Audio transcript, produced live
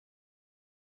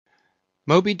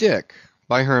Moby-Dick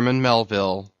by Herman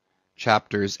Melville,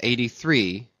 chapters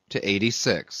 83 to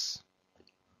 86.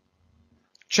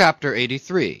 Chapter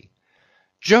 83.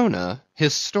 Jonah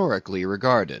Historically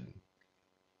Regarded.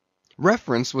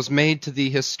 Reference was made to the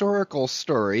historical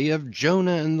story of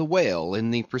Jonah and the whale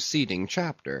in the preceding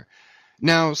chapter.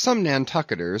 Now, some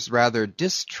Nantucketers rather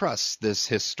distrust this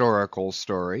historical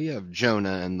story of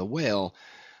Jonah and the whale.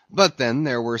 But then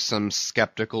there were some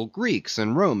skeptical Greeks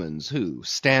and Romans who,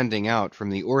 standing out from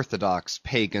the orthodox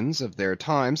pagans of their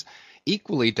times,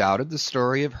 equally doubted the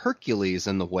story of Hercules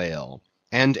and the whale,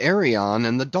 and Arion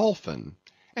and the dolphin.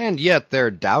 And yet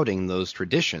their doubting those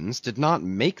traditions did not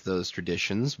make those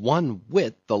traditions one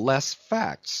whit the less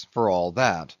facts for all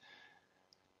that.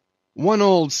 One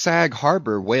old Sag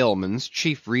Harbor whaleman's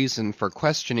chief reason for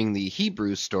questioning the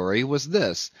Hebrew story was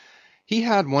this. He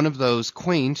had one of those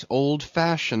quaint,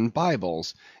 old-fashioned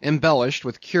Bibles, embellished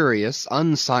with curious,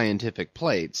 unscientific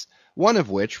plates, one of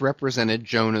which represented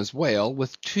Jonah's whale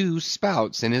with two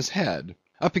spouts in his head,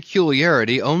 a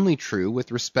peculiarity only true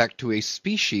with respect to a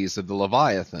species of the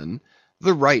Leviathan,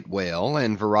 the right whale,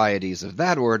 and varieties of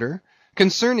that order,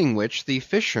 concerning which the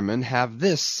fishermen have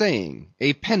this saying,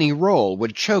 a penny roll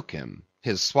would choke him,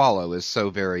 his swallow is so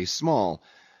very small.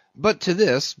 But to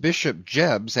this Bishop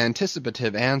Jebb's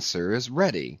anticipative answer is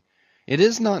ready. It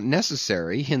is not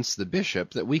necessary, hints the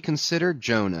bishop, that we consider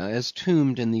Jonah as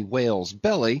tombed in the whale's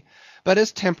belly, but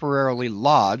as temporarily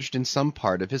lodged in some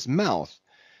part of his mouth.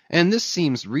 And this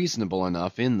seems reasonable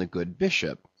enough in the good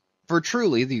bishop. For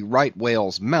truly the right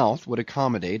whale's mouth would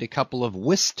accommodate a couple of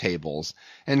whist tables,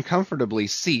 and comfortably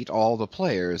seat all the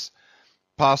players.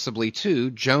 Possibly,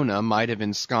 too, Jonah might have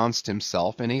ensconced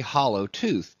himself in a hollow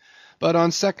tooth. But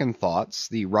on second thoughts,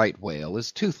 the right whale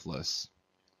is toothless.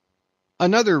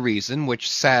 Another reason which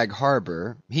Sag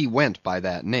Harbor, he went by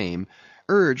that name,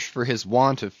 urged for his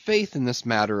want of faith in this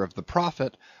matter of the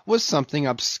prophet, was something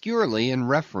obscurely in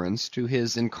reference to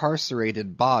his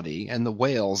incarcerated body and the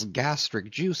whale's gastric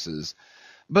juices.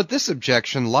 But this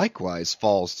objection likewise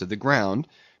falls to the ground,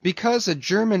 because a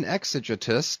German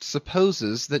exegetist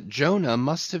supposes that Jonah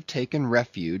must have taken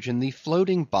refuge in the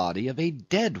floating body of a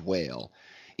dead whale,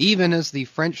 even as the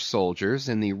French soldiers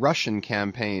in the Russian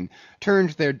campaign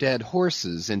turned their dead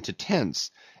horses into tents,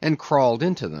 and crawled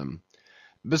into them.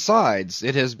 Besides,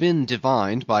 it has been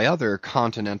divined by other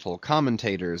continental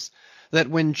commentators, that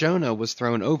when Jonah was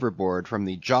thrown overboard from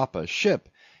the Joppa ship,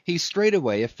 he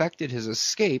straightway effected his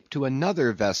escape to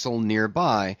another vessel near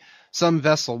by, some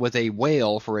vessel with a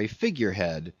whale for a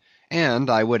figurehead, and,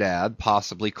 I would add,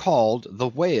 possibly called the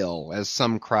Whale, as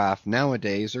some craft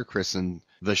nowadays are christened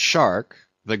the Shark,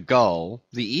 the Gull,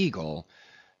 the Eagle.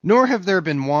 Nor have there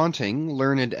been wanting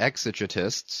learned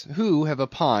exegetists who have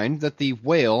opined that the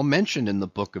whale mentioned in the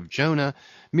book of Jonah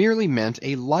merely meant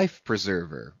a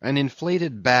life-preserver, an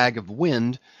inflated bag of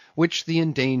wind, which the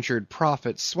endangered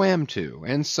prophet swam to,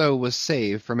 and so was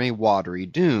saved from a watery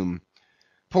doom.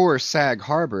 Poor Sag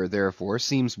Harbor, therefore,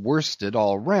 seems worsted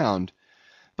all round.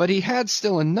 But he had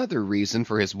still another reason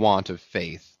for his want of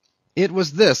faith. It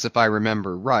was this, if I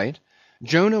remember right.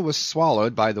 Jonah was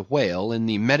swallowed by the whale in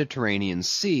the Mediterranean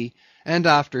Sea, and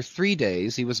after 3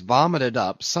 days he was vomited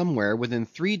up somewhere within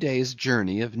 3 days'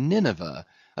 journey of Nineveh,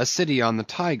 a city on the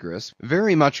Tigris,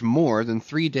 very much more than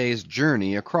 3 days'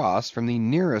 journey across from the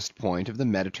nearest point of the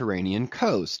Mediterranean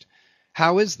coast.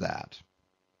 How is that?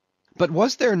 But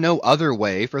was there no other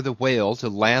way for the whale to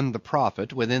land the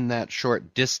prophet within that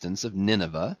short distance of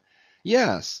Nineveh?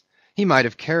 Yes, he might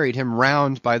have carried him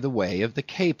round by the way of the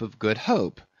Cape of Good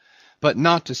Hope. But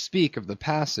not to speak of the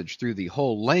passage through the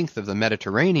whole length of the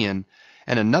Mediterranean,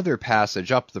 and another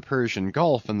passage up the Persian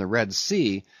Gulf and the Red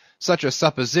Sea, such a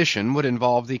supposition would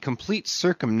involve the complete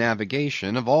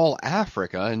circumnavigation of all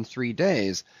Africa in 3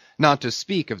 days, not to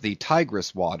speak of the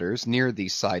Tigris waters near the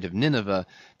site of Nineveh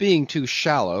being too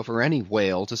shallow for any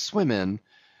whale to swim in.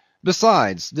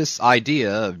 Besides, this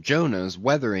idea of Jonah's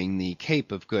weathering the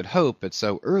Cape of Good Hope at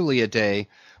so early a day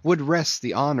would wrest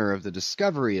the honor of the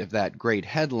discovery of that great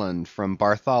headland from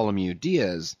Bartholomew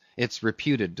Diaz, its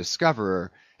reputed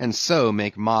discoverer, and so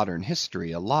make modern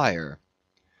history a liar.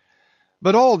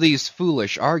 But all these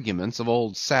foolish arguments of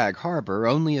old Sag Harbor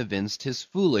only evinced his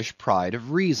foolish pride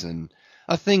of reason,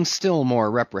 a thing still more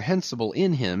reprehensible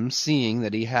in him, seeing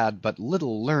that he had but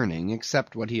little learning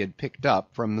except what he had picked up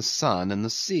from the sun and the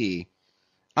sea.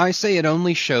 I say it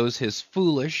only shows his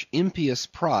foolish, impious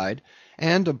pride,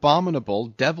 and abominable,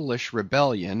 devilish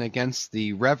rebellion against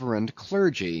the reverend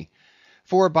clergy.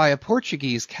 For by a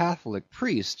Portuguese Catholic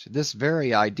priest, this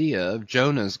very idea of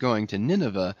Jonah's going to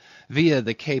Nineveh via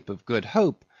the Cape of Good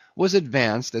Hope was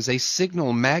advanced as a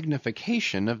signal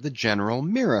magnification of the general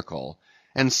miracle,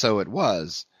 And so it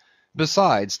was.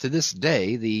 Besides, to this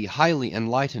day, the highly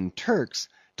enlightened Turks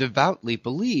devoutly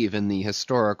believe in the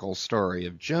historical story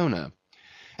of Jonah.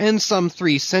 And some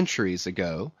 3 centuries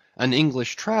ago, an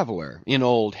English traveller, in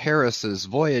old Harris's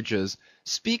Voyages,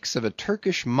 speaks of a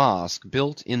Turkish mosque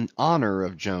built in honor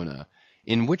of Jonah,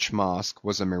 in which mosque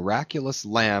was a miraculous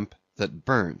lamp that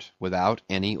burnt without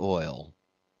any oil.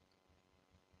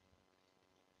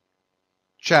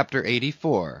 Chapter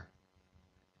 84.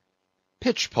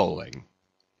 Pitch-poling.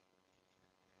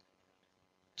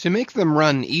 To make them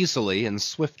run easily and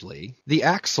swiftly, the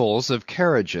axles of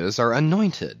carriages are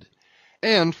anointed.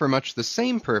 And for much the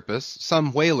same purpose,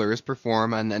 some whalers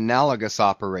perform an analogous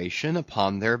operation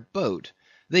upon their boat.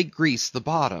 They grease the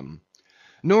bottom.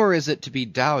 Nor is it to be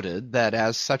doubted that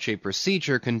as such a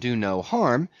procedure can do no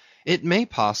harm, it may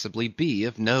possibly be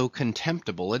of no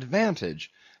contemptible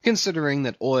advantage, considering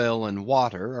that oil and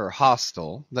water are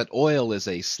hostile, that oil is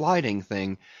a sliding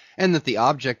thing, and that the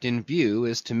object in view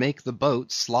is to make the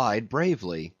boat slide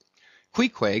bravely.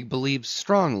 Queequeg believes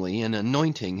strongly in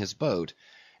anointing his boat,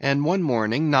 and one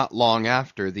morning, not long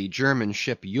after the German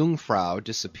ship Jungfrau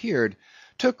disappeared,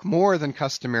 took more than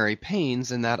customary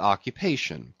pains in that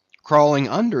occupation, crawling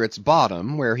under its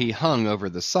bottom where he hung over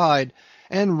the side,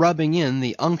 and rubbing in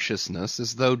the unctuousness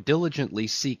as though diligently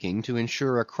seeking to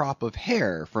ensure a crop of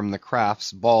hair from the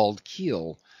craft's bald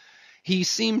keel. He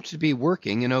seemed to be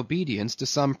working in obedience to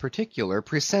some particular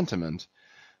presentiment,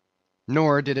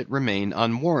 nor did it remain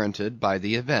unwarranted by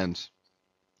the event.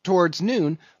 Towards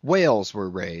noon, whales were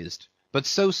raised, but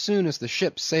so soon as the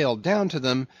ship sailed down to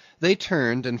them, they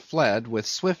turned and fled with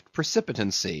swift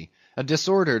precipitancy, a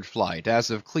disordered flight as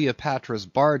of Cleopatra's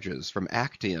barges from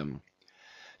Actium.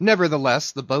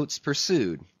 Nevertheless, the boats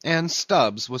pursued, and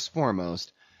Stubbs was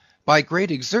foremost. By great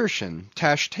exertion,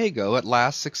 Tashtego at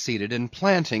last succeeded in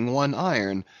planting one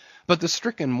iron, but the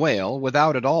stricken whale,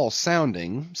 without at all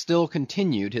sounding, still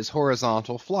continued his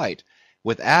horizontal flight,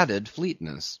 with added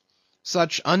fleetness.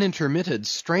 Such unintermitted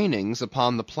strainings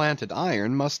upon the planted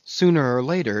iron must sooner or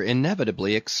later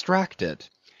inevitably extract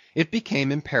it. It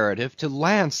became imperative to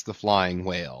lance the flying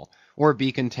whale, or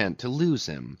be content to lose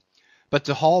him. But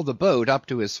to haul the boat up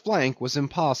to his flank was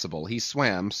impossible, he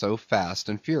swam so fast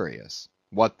and furious.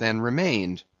 What then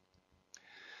remained?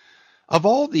 Of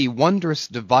all the wondrous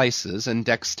devices and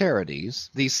dexterities,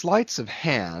 the sleights of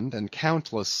hand and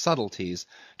countless subtleties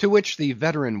to which the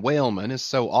veteran whaleman is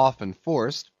so often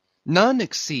forced, none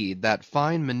exceed that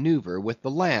fine maneuver with the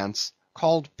lance,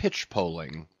 called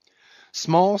pitch-poling.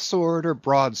 Small sword or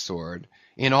broadsword,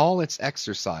 in all its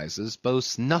exercises,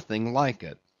 boasts nothing like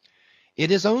it.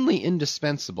 It is only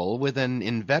indispensable with an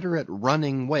inveterate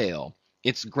running whale.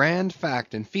 Its grand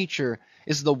fact and feature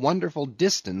is the wonderful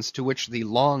distance to which the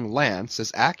long lance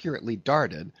is accurately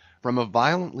darted from a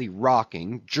violently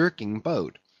rocking, jerking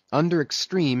boat, under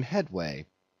extreme headway.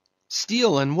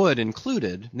 Steel and wood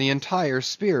included, the entire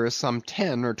spear is some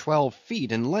 10 or 12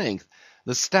 feet in length,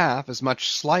 the staff is much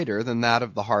slighter than that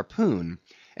of the harpoon,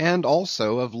 and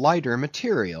also of lighter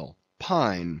material,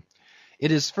 pine.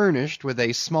 It is furnished with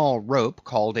a small rope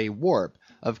called a warp,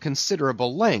 of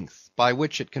considerable length, by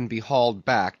which it can be hauled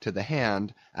back to the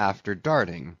hand after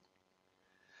darting.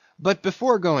 But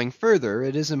before going further,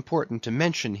 it is important to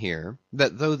mention here,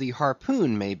 that though the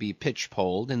harpoon may be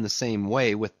pitch-poled in the same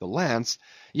way with the lance,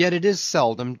 yet it is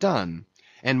seldom done,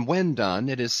 and when done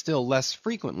it is still less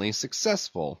frequently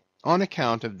successful, on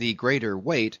account of the greater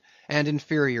weight and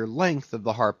inferior length of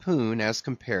the harpoon as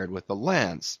compared with the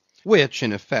lance, which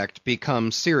in effect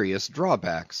become serious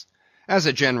drawbacks. As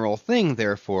a general thing,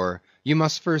 therefore, you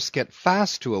must first get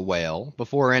fast to a whale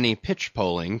before any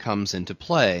pitch-poling comes into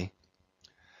play.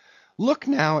 Look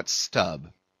now at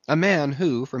Stubb, a man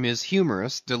who, from his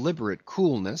humorous, deliberate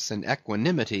coolness and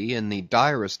equanimity in the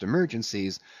direst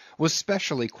emergencies, was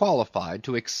specially qualified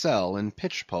to excel in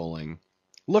pitch-poling.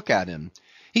 Look at him.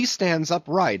 He stands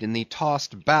upright in the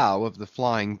tossed bow of the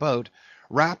flying boat,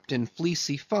 wrapped in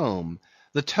fleecy foam.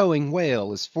 The towing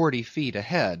whale is 40 feet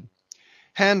ahead.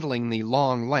 Handling the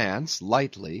long lance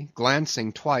lightly,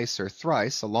 glancing twice or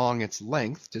thrice along its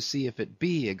length to see if it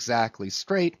be exactly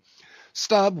straight,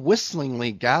 Stubb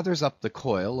whistlingly gathers up the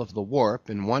coil of the warp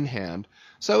in one hand,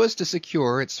 so as to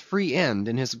secure its free end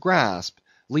in his grasp,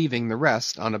 leaving the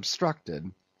rest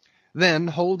unobstructed. Then,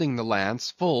 holding the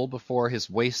lance full before his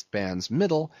waistband's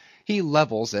middle, he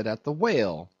levels it at the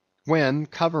whale, when,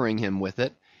 covering him with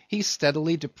it, he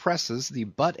steadily depresses the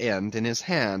butt end in his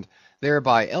hand,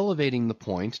 thereby elevating the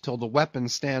point till the weapon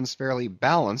stands fairly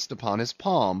balanced upon his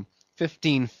palm,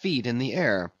 15 feet in the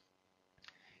air.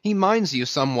 He minds you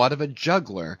somewhat of a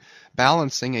juggler,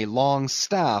 balancing a long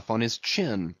staff on his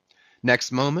chin.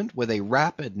 Next moment, with a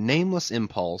rapid, nameless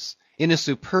impulse, in a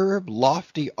superb,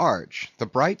 lofty arch, the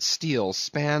bright steel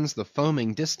spans the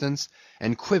foaming distance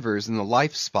and quivers in the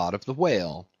life spot of the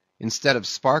whale. Instead of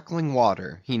sparkling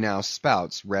water, he now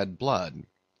spouts red blood.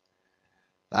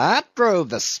 "That drove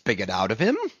the spigot out of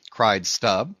him," cried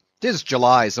Stubb. "'Tis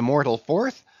July's immortal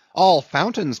 4th. All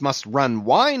fountains must run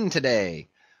wine to-day.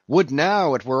 Would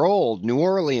now it were old New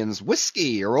Orleans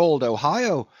whiskey, or old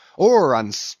Ohio, or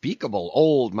unspeakable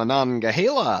old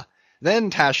Monongahela. Then,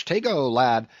 Tashtego,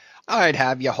 lad, I'd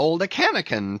have ye hold a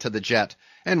cannikin to the jet,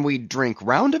 and we'd drink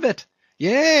round of it.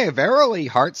 Yea, verily,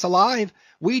 hearts alive,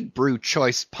 we'd brew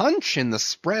choice punch in the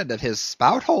spread of his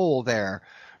spout-hole there.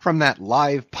 From that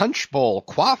live punch-bowl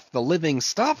quaff the living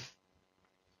stuff."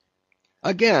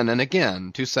 Again and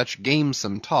again, to such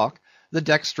gamesome talk, the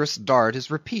dexterous dart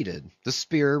is repeated, the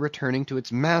spear returning to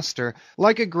its master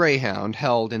like a greyhound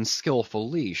held in skilful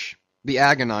leash. The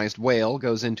agonized whale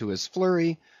goes into his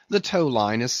flurry, the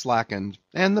tow-line is slackened,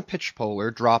 and the pitch-poler,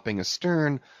 dropping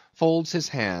astern, folds his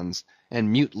hands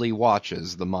and mutely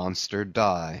watches the monster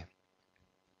die.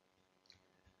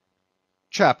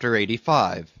 Chapter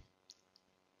 85.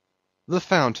 The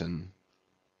Fountain.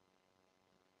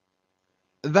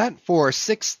 That for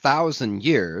 6,000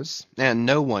 years, and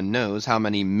no one knows how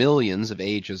many millions of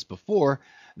ages before,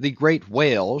 the great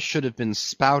whale should have been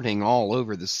spouting all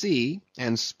over the sea,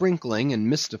 and sprinkling and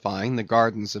mystifying the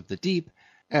gardens of the deep,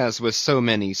 as with so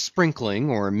many sprinkling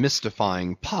or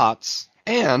mystifying pots,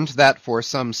 and that for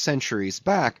some centuries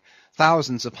back,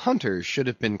 thousands of hunters should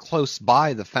have been close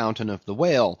by the fountain of the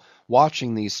whale,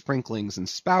 watching these sprinklings and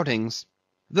spoutings,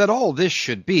 that all this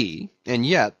should be, and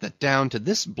yet that down to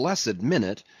this blessed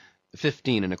minute,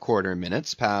 15¼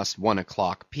 minutes past 1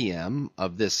 o'clock P.M.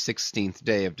 of this 16th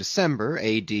day of December,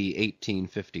 A.D.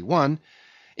 1851,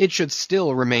 it should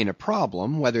still remain a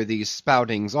problem whether these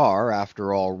spoutings are,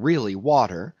 after all, really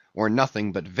water, or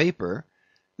nothing but vapor.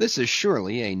 This is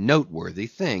surely a noteworthy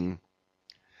thing.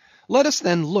 Let us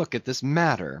then look at this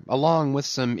matter, along with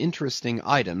some interesting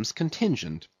items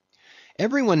contingent.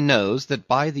 Every one knows that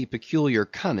by the peculiar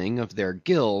cunning of their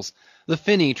gills, the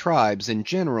finny tribes in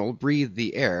general breathe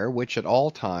the air which at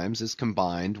all times is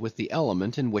combined with the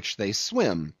element in which they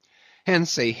swim.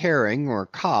 Hence a herring or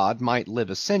cod might live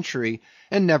a century,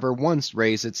 and never once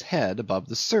raise its head above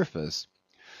the surface.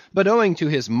 But owing to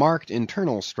his marked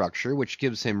internal structure, which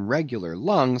gives him regular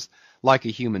lungs, like a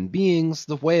human being's,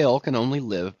 the whale can only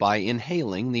live by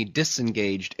inhaling the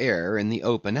disengaged air in the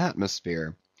open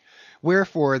atmosphere.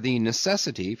 Wherefore the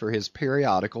necessity for his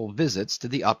periodical visits to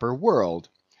the upper world.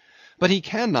 But he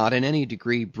cannot in any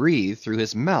degree breathe through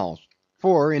his mouth,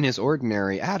 for in his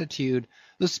ordinary attitude,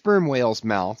 the sperm whale's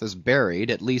mouth is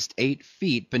buried at least 8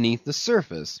 feet beneath the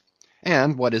surface,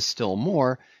 and what is still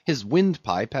more, his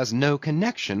windpipe has no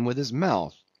connection with his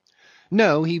mouth.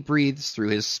 No, he breathes through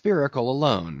his spiracle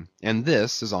alone, and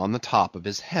this is on the top of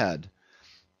his head.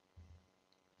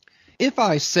 If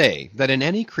I say that in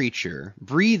any creature,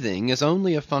 breathing is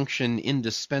only a function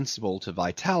indispensable to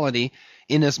vitality,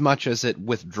 inasmuch as it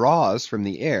withdraws from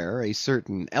the air a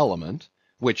certain element,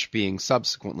 which being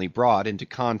subsequently brought into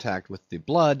contact with the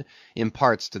blood,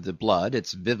 imparts to the blood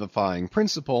its vivifying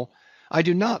principle, I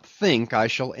do not think I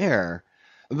shall err,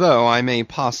 though I may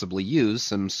possibly use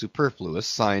some superfluous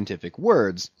scientific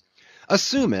words.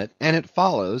 Assume it, and it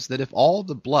follows that if all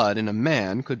the blood in a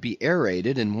man could be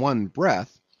aerated in one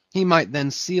breath, he might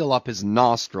then seal up his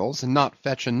nostrils and not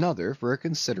fetch another for a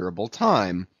considerable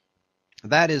time.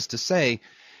 That is to say,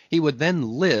 he would then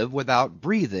live without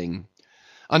breathing.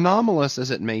 Anomalous as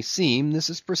it may seem, this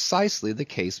is precisely the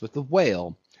case with the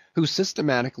whale, who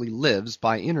systematically lives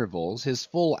by intervals his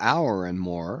full hour and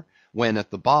more, when at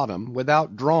the bottom,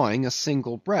 without drawing a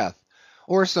single breath,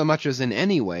 or so much as in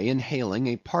any way inhaling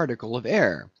a particle of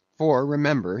air, for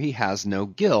remember he has no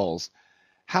gills.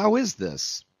 How is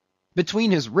this?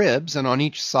 Between his ribs and on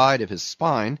each side of his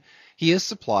spine, he is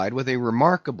supplied with a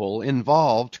remarkable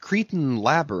involved Cretan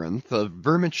labyrinth of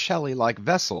vermicelli-like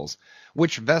vessels,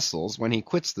 which vessels, when he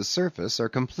quits the surface, are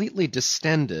completely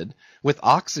distended with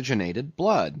oxygenated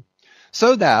blood,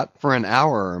 so that for an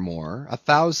hour or more,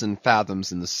 1,000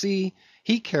 fathoms in the sea,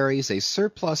 he carries a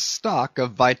surplus stock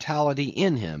of vitality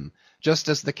in him, just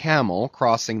as the camel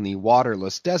crossing the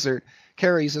waterless desert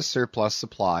carries a surplus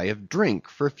supply of drink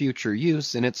for future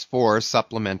use in its 4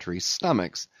 supplementary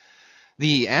stomachs.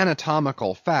 The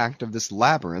anatomical fact of this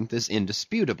labyrinth is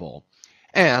indisputable,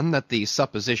 and that the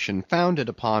supposition founded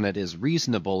upon it is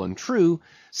reasonable and true,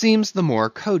 seems the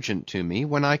more cogent to me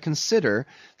when I consider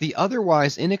the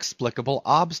otherwise inexplicable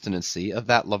obstinacy of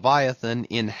that Leviathan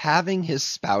in having his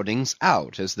spoutings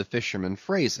out, as the fishermen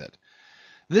phrase it.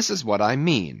 This is what I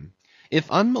mean. If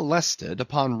unmolested,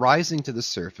 upon rising to the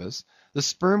surface, the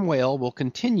sperm whale will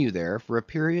continue there for a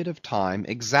period of time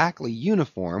exactly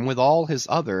uniform with all his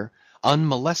other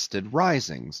unmolested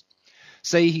risings.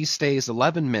 Say he stays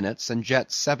 11 minutes and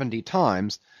jets 70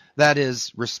 times, that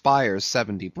is, respires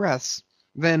 70 breaths,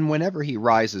 then whenever he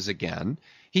rises again,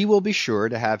 he will be sure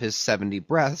to have his 70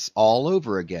 breaths all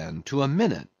over again, to a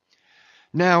minute.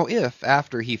 Now if,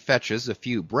 after he fetches a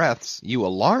few breaths, you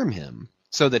alarm him,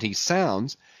 so that he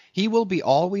sounds, he will be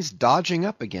always dodging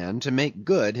up again to make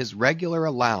good his regular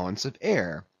allowance of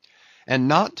air, and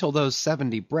not till those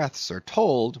 70 breaths are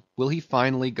told, will he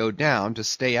finally go down to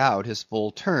stay out his full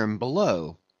term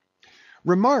below.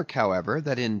 Remark, however,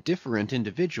 that in different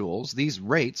individuals these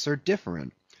rates are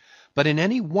different, but in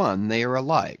any one they are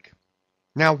alike.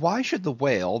 Now why should the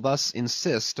whale thus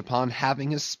insist upon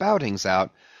having his spoutings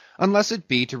out, unless it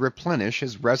be to replenish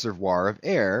his reservoir of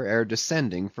air ere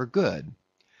descending for good?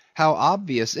 How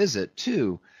obvious is it,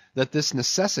 too, that this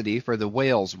necessity for the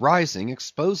whale's rising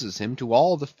exposes him to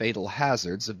all the fatal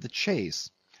hazards of the chase.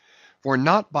 For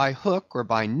not by hook or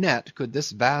by net could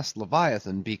this vast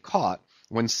leviathan be caught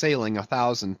when sailing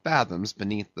 1,000 fathoms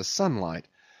beneath the sunlight.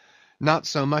 Not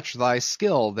so much thy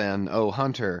skill, then, O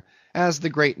hunter, as the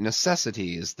great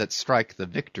necessities that strike the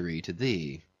victory to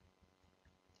thee.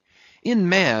 In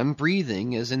man,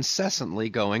 breathing is incessantly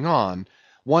going on,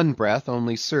 one breath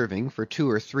only serving for 2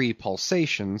 or 3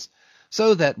 pulsations,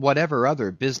 so that whatever other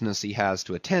business he has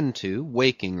to attend to,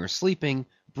 waking or sleeping,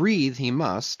 breathe he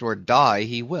must, or die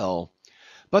he will.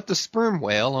 But the sperm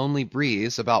whale only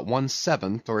breathes about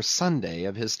 1/7 or Sunday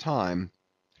of his time.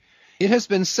 It has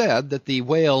been said that the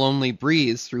whale only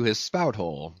breathes through his spout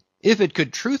hole. If it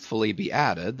could truthfully be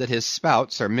added that his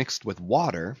spouts are mixed with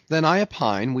water, then I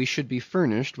opine we should be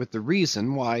furnished with the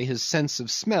reason why his sense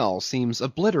of smell seems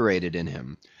obliterated in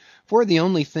him; for the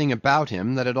only thing about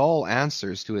him that at all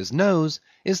answers to his nose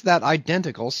is that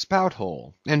identical spout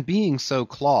hole, and being so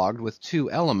clogged with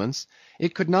 2 elements,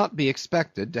 it could not be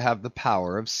expected to have the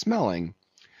power of smelling.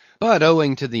 But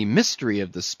owing to the mystery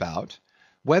of the spout,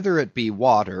 whether it be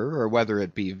water or whether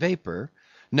it be vapor,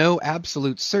 no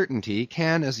absolute certainty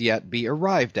can as yet be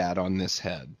arrived at on this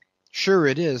head. Sure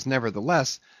it is,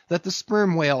 nevertheless, that the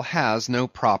sperm whale has no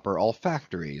proper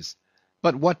olfactories.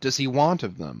 But what does he want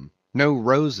of them? No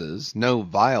roses, no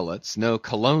violets, no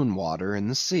cologne water in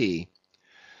the sea.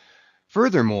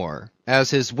 Furthermore,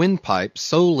 as his windpipe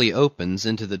solely opens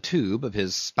into the tube of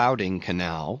his spouting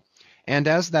canal, and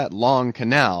as that long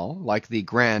canal, like the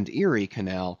Grand Erie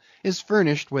Canal, is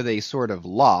furnished with a sort of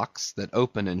locks that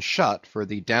open and shut for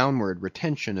the downward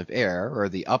retention of air or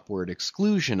the upward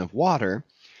exclusion of water,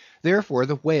 therefore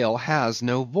the whale has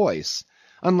no voice,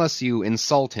 unless you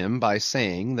insult him by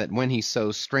saying that when he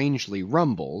so strangely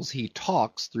rumbles, he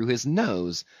talks through his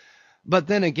nose. But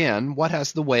then again, what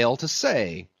has the whale to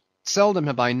say? Seldom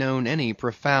have I known any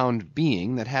profound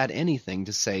being that had anything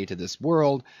to say to this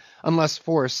world, unless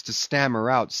forced to stammer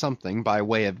out something by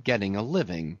way of getting a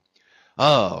living.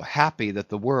 Oh, happy that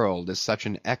the world is such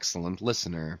an excellent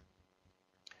listener.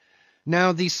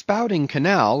 Now the spouting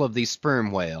canal of the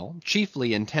sperm whale,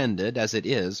 chiefly intended as it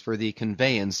is for the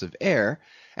conveyance of air,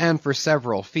 and for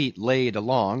several feet laid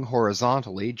along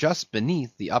horizontally just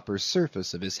beneath the upper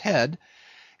surface of his head,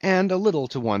 and a little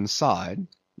to one side,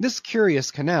 this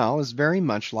curious canal is very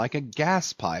much like a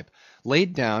gas pipe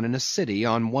laid down in a city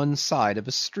on one side of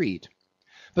a street.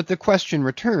 But the question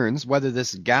returns whether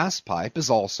this gas pipe is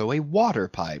also a water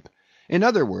pipe; in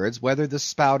other words, whether the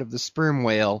spout of the sperm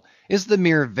whale is the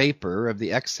mere vapor of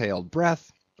the exhaled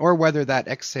breath, or whether that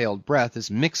exhaled breath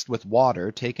is mixed with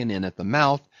water taken in at the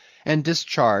mouth and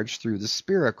discharged through the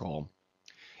spiracle.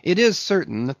 It is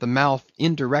certain that the mouth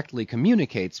indirectly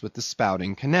communicates with the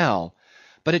spouting canal,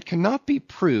 but it cannot be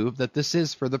proved that this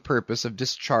is for the purpose of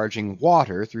discharging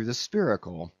water through the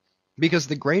spiracle, because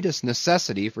the greatest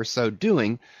necessity for so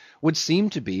doing would seem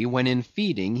to be when in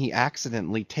feeding he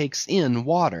accidentally takes in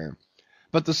water.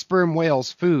 But the sperm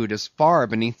whale's food is far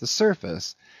beneath the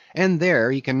surface, and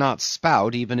there he cannot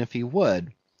spout even if he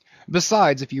would.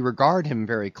 Besides, if you regard him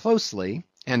very closely,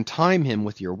 and time him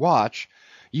with your watch,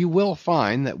 you will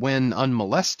find that when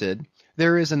unmolested,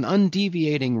 there is an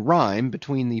undeviating rhyme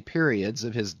between the periods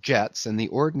of his jets and the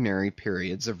ordinary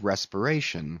periods of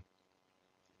respiration.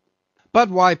 But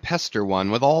why pester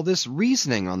one with all this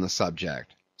reasoning on the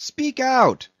subject? Speak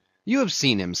out! You have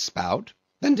seen him spout;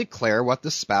 then declare what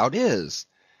the spout is.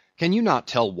 Can you not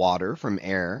tell water from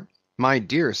air? My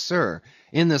dear sir,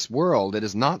 in this world it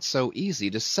is not so easy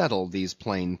to settle these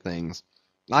plain things.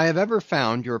 I have ever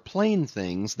found your plain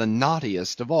things the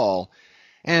knottiest of all,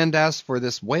 And as for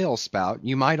this whale spout,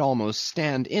 you might almost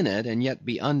stand in it and yet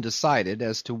be undecided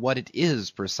as to what it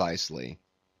is precisely.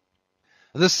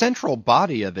 The central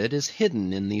body of it is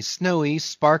hidden in the snowy,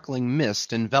 sparkling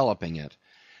mist enveloping it.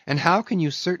 And how can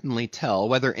you certainly tell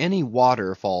whether any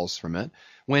water falls from it,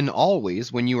 when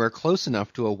always, when you are close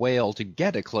enough to a whale to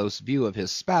get a close view of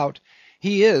his spout,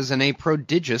 he is in a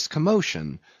prodigious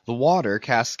commotion, the water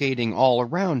cascading all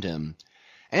around him?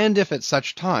 And if at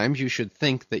such times you should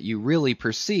think that you really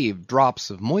perceive drops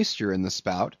of moisture in the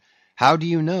spout, how do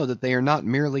you know that they are not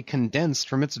merely condensed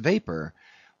from its vapor?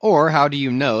 Or how do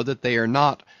you know that they are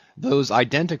not those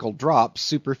identical drops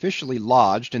superficially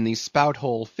lodged in the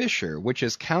spout-hole fissure, which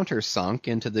is countersunk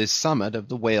into the summit of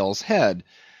the whale's head?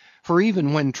 For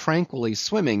even when tranquilly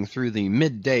swimming through the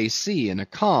midday sea in a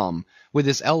calm, with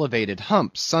his elevated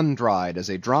hump sun-dried as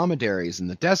a dromedary's in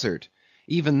the desert,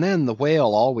 even then the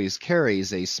whale always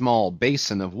carries a small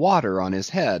basin of water on his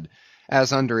head,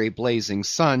 as under a blazing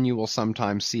sun you will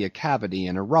sometimes see a cavity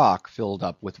in a rock filled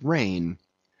up with rain.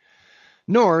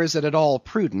 Nor is it at all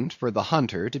prudent for the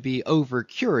hunter to be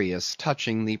over-curious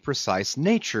touching the precise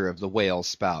nature of the whale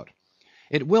spout.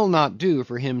 It will not do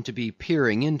for him to be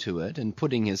peering into it and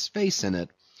putting his face in it.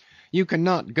 You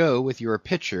cannot go with your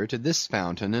pitcher to this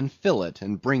fountain and fill it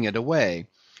and bring it away.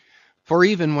 For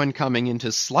even when coming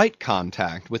into slight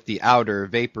contact with the outer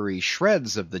vapory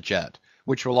shreds of the jet,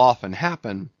 which will often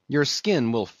happen, your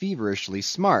skin will feverishly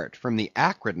smart from the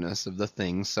acridness of the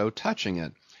thing so touching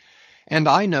it. And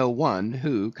I know one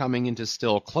who, coming into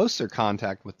still closer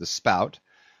contact with the spout,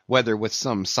 whether with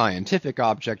some scientific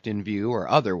object in view or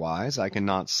otherwise, I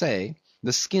cannot say,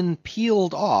 the skin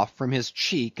peeled off from his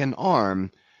cheek and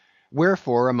arm.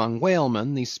 Wherefore among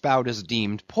whalemen the spout is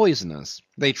deemed poisonous.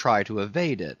 They try to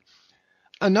evade it.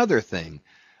 Another thing,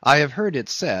 I have heard it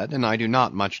said, and I do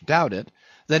not much doubt it,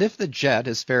 that if the jet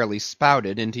is fairly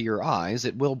spouted into your eyes,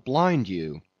 it will blind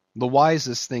you. The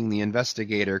wisest thing the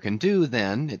investigator can do,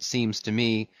 then, it seems to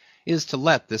me, is to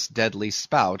let this deadly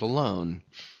spout alone.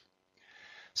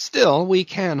 Still, we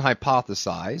can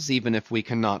hypothesize, even if we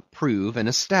cannot prove and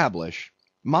establish.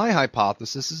 My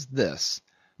hypothesis is this,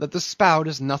 that the spout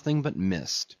is nothing but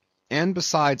mist. And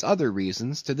besides other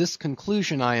reasons, to this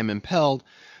conclusion I am impelled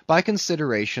by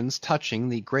considerations touching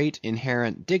the great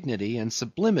inherent dignity and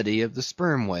sublimity of the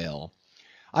sperm whale.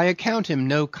 I account him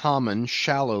no common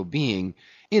shallow being,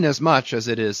 inasmuch as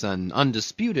it is an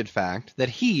undisputed fact that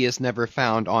he is never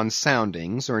found on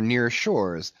soundings or near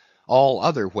shores. All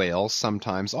other whales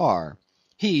sometimes are.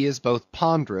 He is both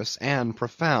ponderous and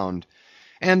profound,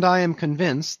 and I am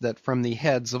convinced that from the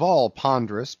heads of all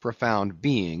ponderous, profound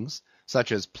beings,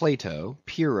 such as Plato,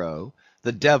 Pyrrho,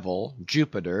 the devil,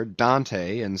 Jupiter,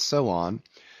 Dante, and so on,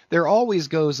 there always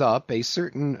goes up a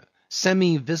certain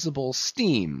semi-visible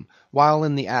steam while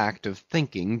in the act of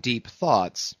thinking deep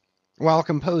thoughts. While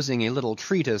composing a little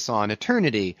treatise on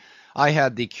eternity, I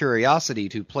had the curiosity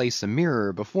to place a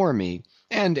mirror before me,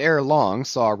 and ere long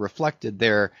saw reflected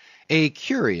there a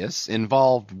curious,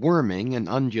 involved worming and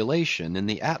undulation in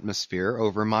the atmosphere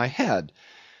over my head,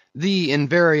 the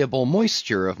invariable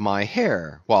moisture of my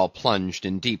hair, while plunged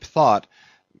in deep thought,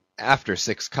 after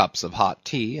 6 cups of hot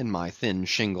tea in my thin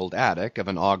shingled attic of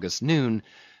an August noon.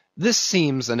 This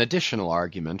seems an additional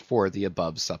argument for the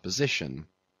above supposition.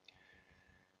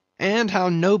 And how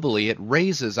nobly it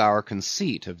raises our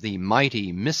conceit of the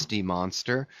mighty, misty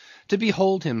monster, to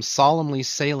behold him solemnly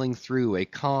sailing through a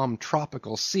calm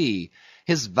tropical sea,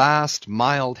 his vast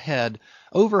mild head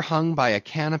overhung by a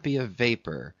canopy of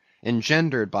vapor,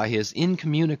 engendered by his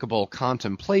incommunicable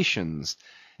contemplations,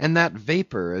 and that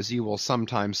vapor, as you will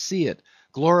sometimes see it,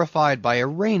 glorified by a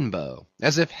rainbow,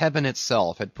 as if heaven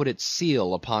itself had put its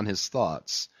seal upon his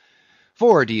thoughts.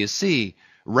 For, do you see,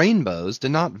 rainbows do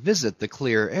not visit the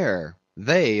clear air,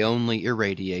 they only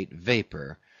irradiate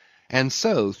vapor. And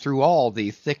so, through all the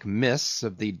thick mists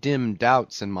of the dim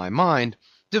doubts in my mind,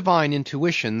 divine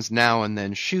intuitions now and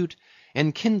then shoot,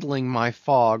 enkindling my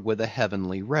fog with a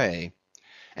heavenly ray.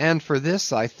 And for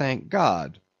this I thank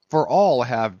God, for all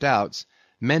have doubts,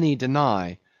 many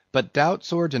deny, but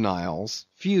doubts or denials,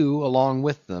 few along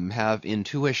with them have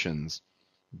intuitions.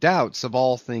 Doubts of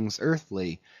all things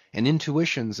earthly, and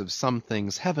intuitions of some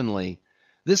things heavenly,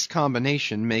 this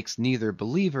combination makes neither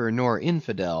believer nor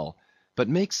infidel, but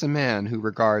makes a man who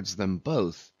regards them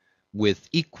both with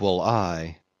equal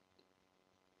eye.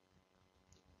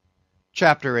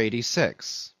 Chapter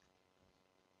 86.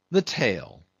 The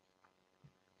Tale.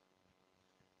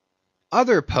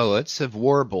 Other poets have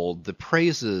warbled the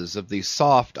praises of the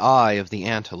soft eye of the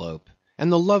antelope,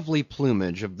 and the lovely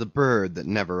plumage of the bird that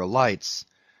never alights.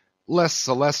 Less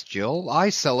celestial, I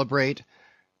celebrate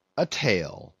a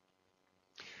tale.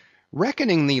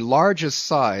 Reckoning the largest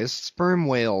sized sperm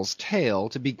whale's tail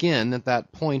to begin at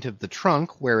that point of the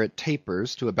trunk where it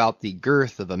tapers to about the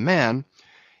girth of a man,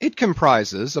 it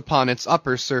comprises, upon its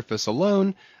upper surface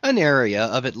alone, an area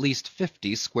of at least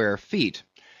 50 square feet.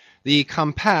 The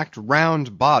compact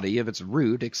round body of its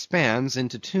root expands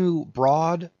into two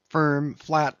broad, firm,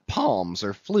 flat palms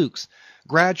or flukes,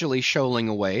 gradually shoaling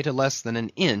away to less than an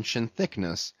inch in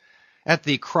thickness. At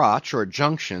the crotch or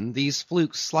junction these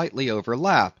flukes slightly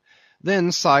overlap,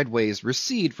 then sideways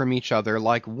recede from each other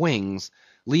like wings,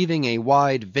 leaving a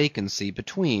wide vacancy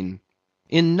between.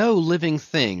 In no living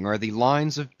thing are the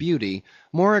lines of beauty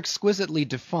more exquisitely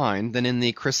defined than in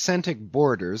the crescentic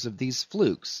borders of these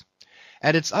flukes.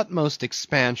 At its utmost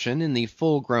expansion in the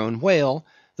full-grown whale,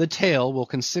 the tail will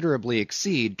considerably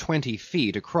exceed 20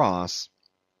 feet across.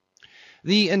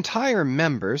 The entire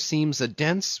member seems a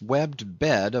dense webbed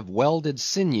bed of welded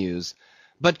sinews,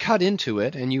 but cut into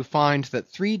it and you find that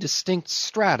three distinct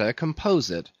strata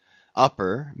compose it,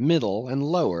 upper, middle, and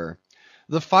lower.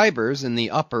 The fibers in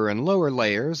the upper and lower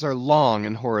layers are long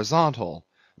and horizontal,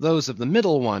 those of the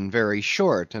middle one very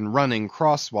short and running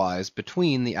crosswise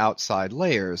between the outside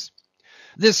layers.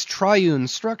 This triune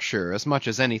structure, as much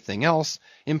as anything else,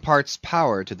 imparts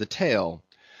power to the tail.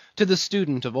 To the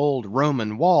student of old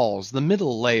Roman walls, the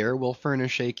middle layer will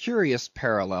furnish a curious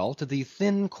parallel to the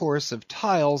thin course of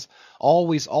tiles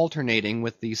always alternating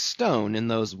with the stone in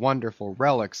those wonderful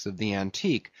relics of the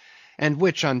antique, and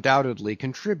which undoubtedly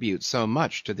contribute so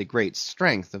much to the great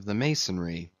strength of the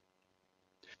masonry.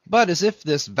 But as if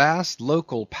this vast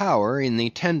local power in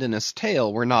the tendinous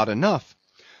tail were not enough,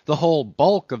 the whole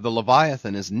bulk of the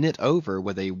Leviathan is knit over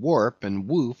with a warp and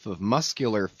woof of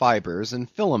muscular fibers and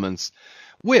filaments,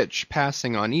 which,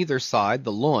 passing on either side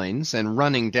the loins and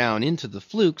running down into the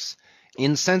flukes,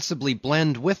 insensibly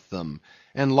blend with them,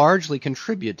 and largely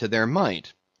contribute to their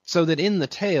might, so that in the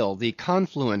tail the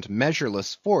confluent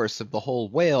measureless force of the whole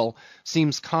whale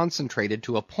seems concentrated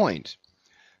to a point.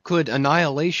 Could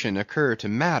annihilation occur to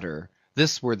matter,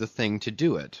 this were the thing to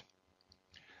do it.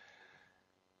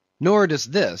 Nor does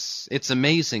this, its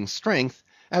amazing strength,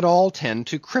 at all tend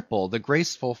to cripple the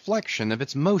graceful flexion of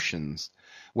its motions,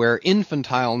 where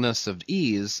infantileness of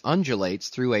ease undulates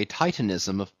through a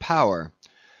titanism of power.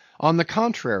 On the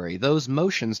contrary, those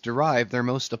motions derive their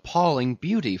most appalling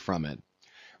beauty from it.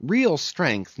 Real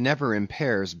strength never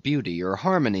impairs beauty or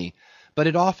harmony, but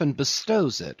it often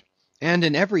bestows it, and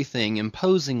in everything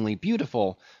imposingly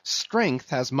beautiful, strength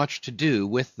has much to do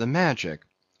with the magic.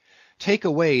 Take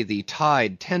away the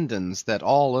tied tendons that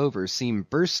all over seem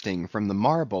bursting from the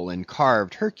marble in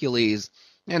carved Hercules,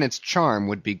 and its charm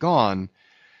would be gone.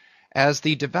 As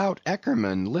the devout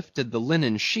Eckermann lifted the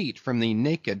linen sheet from the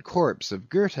naked corpse of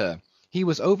Goethe, he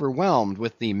was overwhelmed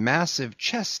with the massive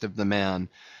chest of the man,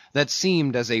 that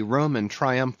seemed as a Roman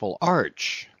triumphal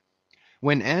arch.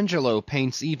 When Angelo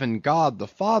paints even God the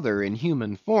Father in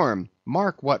human form,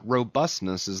 mark what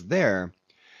robustness is there.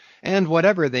 And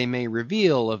whatever they may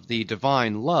reveal of the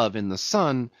divine love in the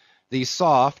Son, the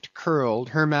soft, curled,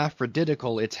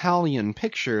 hermaphroditical Italian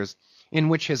pictures in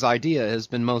which his idea has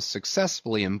been most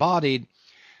successfully embodied,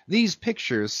 these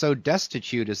pictures, so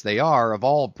destitute as they are of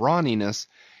all brawniness,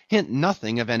 hint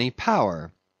nothing of any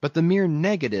power, but the mere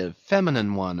negative,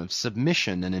 feminine one of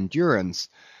submission and endurance,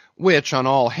 which on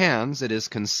all hands, it is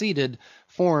conceded,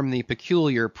 form the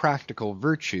peculiar practical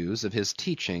virtues of his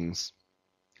teachings.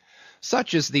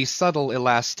 Such is the subtle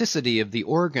elasticity of the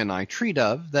organ I treat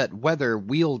of, that whether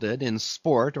wielded in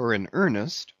sport or in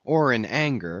earnest, or in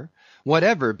anger,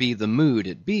 whatever be the mood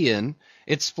it be in,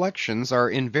 its flexions are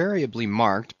invariably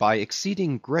marked by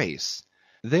exceeding grace.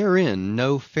 Therein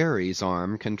no fairy's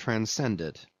arm can transcend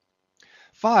it.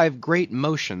 5 great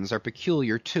motions are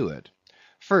peculiar to it.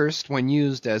 First, when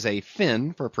used as a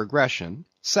fin for progression.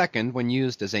 Second, when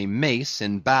used as a mace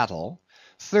in battle.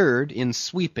 Third, in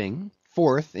sweeping.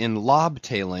 Fourth, in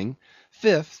lob-tailing.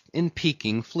 Fifth, in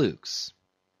peaking flukes.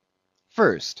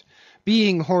 First,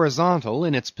 being horizontal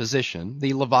in its position,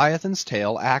 the Leviathan's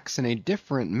tail acts in a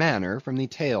different manner from the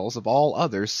tails of all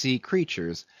other sea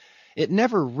creatures. It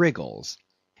never wriggles.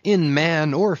 In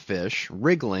man or fish,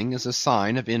 wriggling is a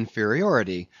sign of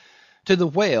inferiority. To the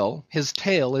whale, his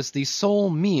tail is the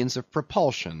sole means of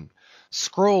propulsion.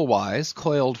 Scroll-wise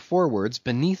coiled forwards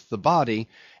beneath the body,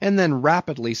 and then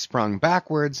rapidly sprung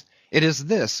backwards, it is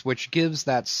this which gives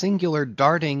that singular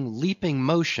darting, leaping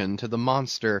motion to the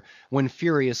monster when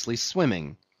furiously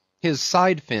swimming. His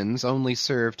side fins only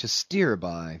serve to steer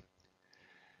by.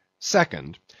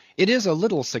 Second, it is a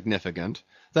little significant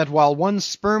that while one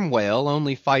sperm whale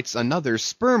only fights another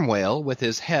sperm whale with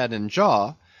his head and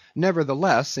jaw,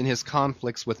 Nevertheless, in his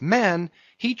conflicts with man,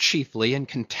 he chiefly and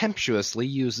contemptuously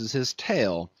uses his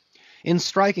tail. In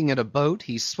striking at a boat,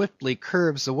 he swiftly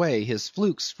curves away his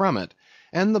flukes from it,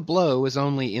 and the blow is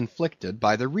only inflicted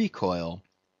by the recoil.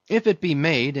 If it be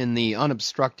made in the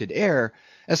unobstructed air,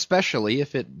 especially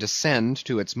if it descend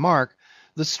to its mark,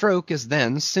 the stroke is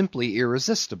then simply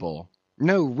irresistible.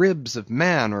 No ribs of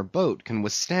man or boat can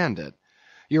withstand it.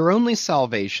 Your only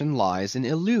salvation lies in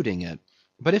eluding it.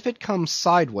 But if it comes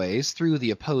sideways through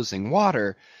the opposing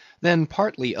water, then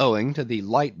partly owing to the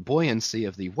light buoyancy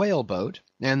of the whale boat,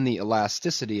 and the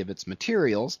elasticity of its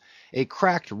materials, a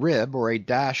cracked rib or a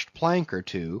dashed plank or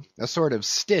two, a sort of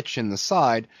stitch in the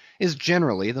side, is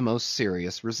generally the most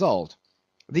serious result.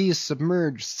 These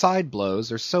submerged side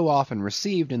blows are so often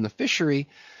received in the fishery,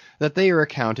 that they are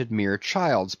accounted mere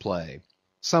child's play.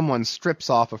 Someone strips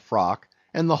off a frock,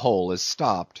 and the hole is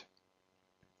stopped.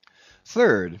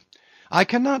 Third, I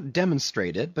cannot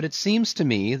demonstrate it, but it seems to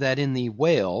me that in the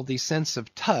whale the sense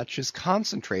of touch is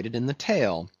concentrated in the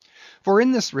tail. For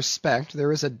in this respect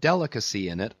there is a delicacy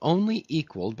in it only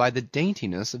equalled by the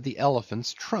daintiness of the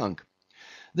elephant's trunk.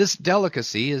 This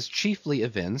delicacy is chiefly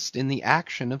evinced in the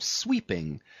action of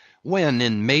sweeping, when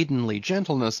in maidenly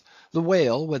gentleness the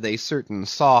whale with a certain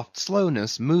soft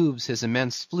slowness moves his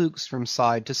immense flukes from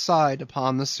side to side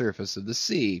upon the surface of the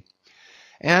sea.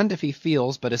 And if he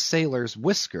feels but a sailor's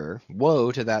whisker,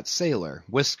 woe to that sailor,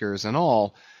 whiskers and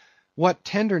all. What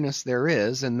tenderness there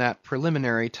is in that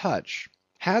preliminary touch!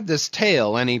 Had this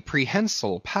tail any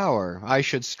prehensile power, I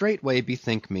should straightway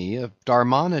bethink me of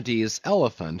Darmonides'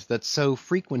 elephant that so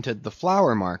frequented the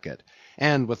flower market,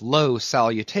 and with low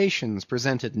salutations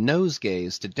presented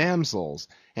nosegays to damsels,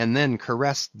 and then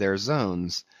caressed their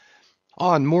zones.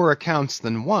 On more accounts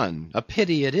than one, a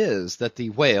pity it is that the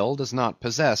whale does not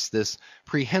possess this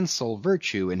prehensile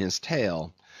virtue in his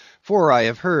tail. For I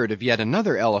have heard of yet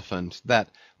another elephant, that,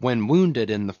 when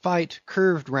wounded in the fight,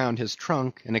 curved round his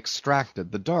trunk and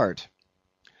extracted the dart.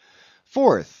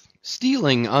 Fourth,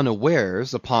 stealing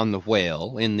unawares upon the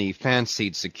whale in the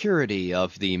fancied security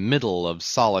of the middle of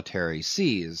solitary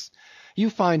seas, you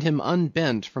find him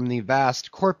unbent from the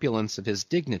vast corpulence of his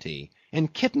dignity,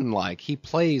 and kitten-like he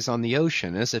plays on the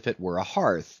ocean as if it were a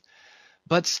hearth.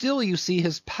 But still you see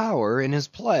his power in his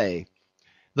play.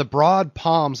 The broad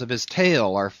palms of his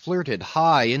tail are flirted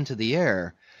high into the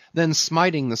air, then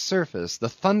smiting the surface, the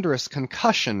thunderous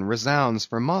concussion resounds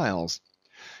for miles.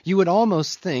 You would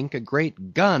almost think a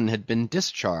great gun had been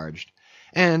discharged,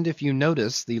 and if you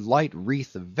notice the light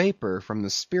wreath of vapor from the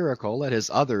spiracle at his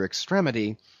other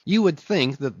extremity, you would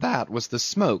think that that was the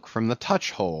smoke from the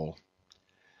touch-hole.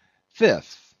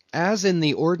 Fifth, as in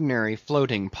the ordinary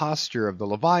floating posture of the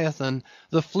Leviathan,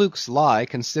 the flukes lie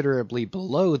considerably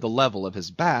below the level of his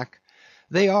back,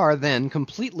 they are then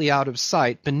completely out of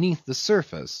sight beneath the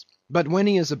surface, but when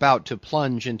he is about to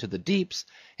plunge into the deeps,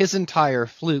 his entire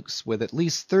flukes with at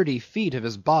least 30 feet of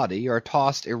his body are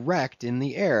tossed erect in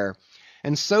the air,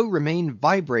 and so remain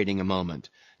vibrating a moment,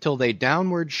 till they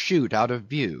downward shoot out of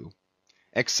view.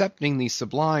 Excepting the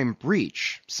sublime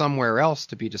breach, somewhere else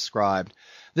to be described,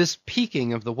 this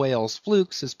peaking of the whale's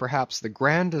flukes is perhaps the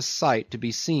grandest sight to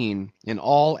be seen in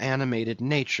all animated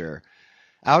nature.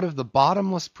 Out of the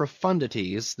bottomless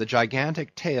profundities the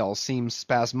gigantic tail seems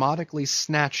spasmodically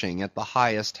snatching at the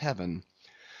highest heaven.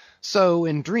 So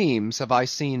in dreams have I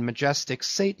seen majestic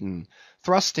Satan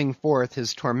thrusting forth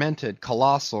his tormented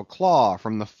colossal claw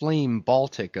from the flame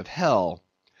Baltic of hell.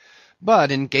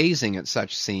 But in gazing at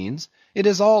such scenes, it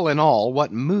is all in all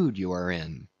what mood you are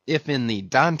in. If in the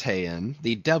Dantean,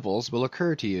 the devils will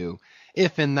occur to you;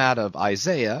 if in that of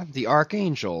Isaiah, the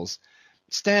archangels.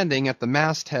 Standing at the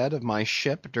masthead of my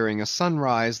ship during a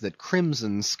sunrise that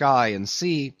crimsoned sky and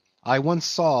sea, I once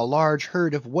saw a large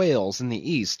herd of whales in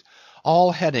the east,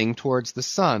 all heading towards the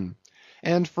sun,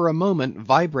 and for a moment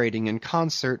vibrating in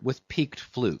concert with peaked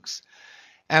flukes.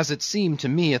 As it seemed to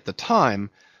me at the time,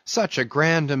 such a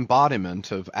grand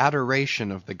embodiment of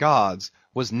adoration of the gods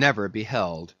was never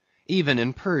beheld, even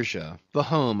in Persia, the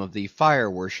home of the fire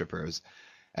worshippers.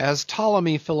 As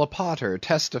Ptolemy Philopater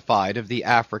testified of the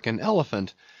African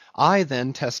elephant, I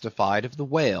then testified of the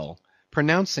whale,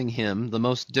 pronouncing him the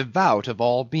most devout of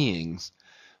all beings.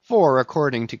 For,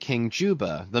 according to King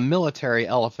Juba, the military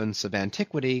elephants of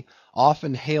antiquity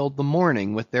often hailed the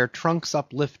morning with their trunks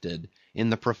uplifted in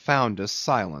the profoundest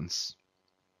silence.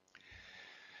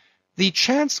 The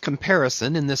chance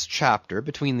comparison in this chapter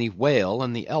between the whale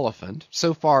and the elephant,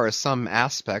 so far as some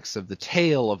aspects of the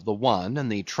tail of the one and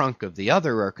the trunk of the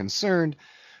other are concerned,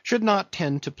 should not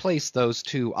tend to place those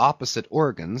two opposite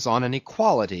organs on an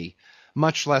equality,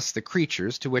 much less the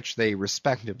creatures to which they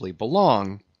respectively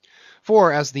belong.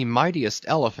 For as the mightiest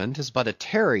elephant is but a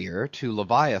terrier to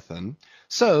Leviathan,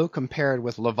 so, compared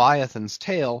with Leviathan's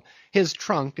tail, his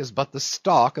trunk is but the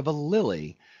stalk of a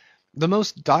lily. The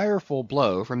most direful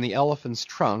blow from the elephant's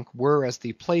trunk were as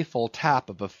the playful tap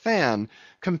of a fan,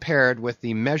 compared with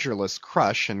the measureless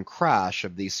crush and crash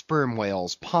of the sperm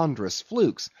whale's ponderous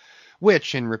flukes,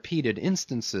 which, in repeated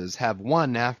instances, have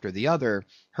one after the other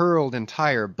hurled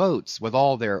entire boats with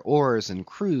all their oars and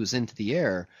crews into the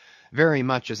air, very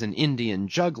much as an Indian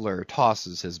juggler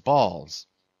tosses his balls.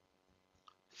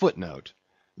 Footnote: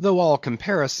 Though all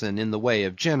comparison in the way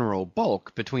of general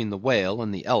bulk between the whale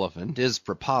and the elephant is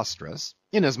preposterous,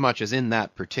 inasmuch as in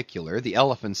that particular the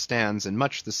elephant stands in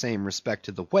much the same respect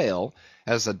to the whale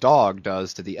as a dog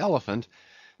does to the elephant,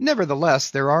 nevertheless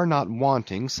there are not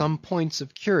wanting some points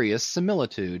of curious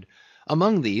similitude.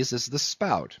 Among these is the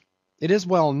spout. It is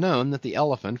well known that the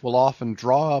elephant will often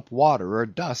draw up water or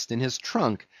dust in his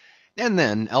trunk, and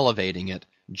then, elevating it,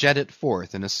 jet it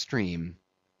forth in a stream.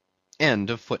 End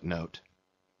of footnote.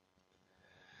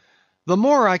 The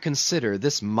more I consider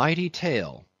this mighty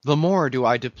tale, the more do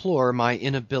I deplore my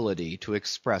inability to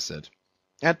express it.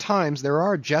 At times there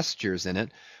are gestures in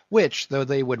it, which, though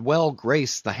they would well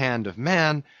grace the hand of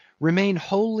man, remain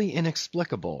wholly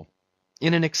inexplicable.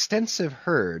 In an extensive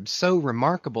herd, so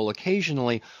remarkable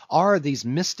occasionally are these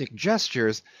mystic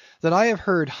gestures, that I have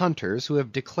heard hunters who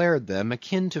have declared them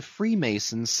akin to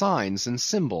Freemason signs and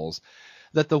symbols,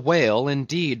 that the whale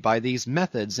indeed by these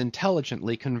methods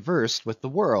intelligently conversed with the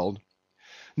world.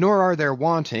 Nor are there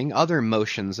wanting other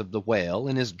motions of the whale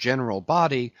in his general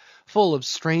body, full of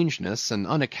strangeness and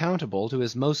unaccountable to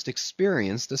his most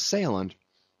experienced assailant.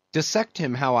 Dissect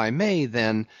him how I may,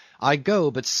 then, I go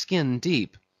but skin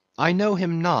deep. I know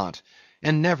him not,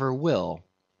 and never will.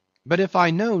 But if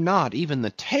I know not even the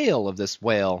tail of this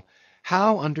whale,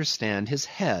 how understand his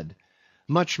head?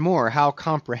 Much more how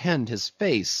comprehend his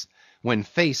face, when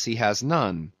face he has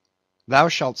none? Thou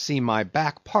shalt see my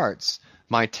back parts,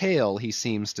 my tail, he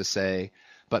seems to say,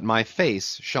 but my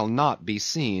face shall not be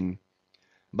seen.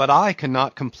 But I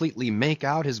cannot completely make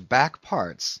out his back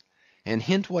parts, and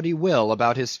hint what he will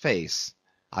about his face,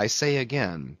 I say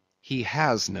again, he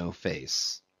has no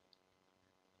face.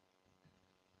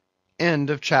 End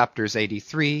of chapters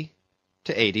 83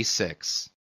 to 86.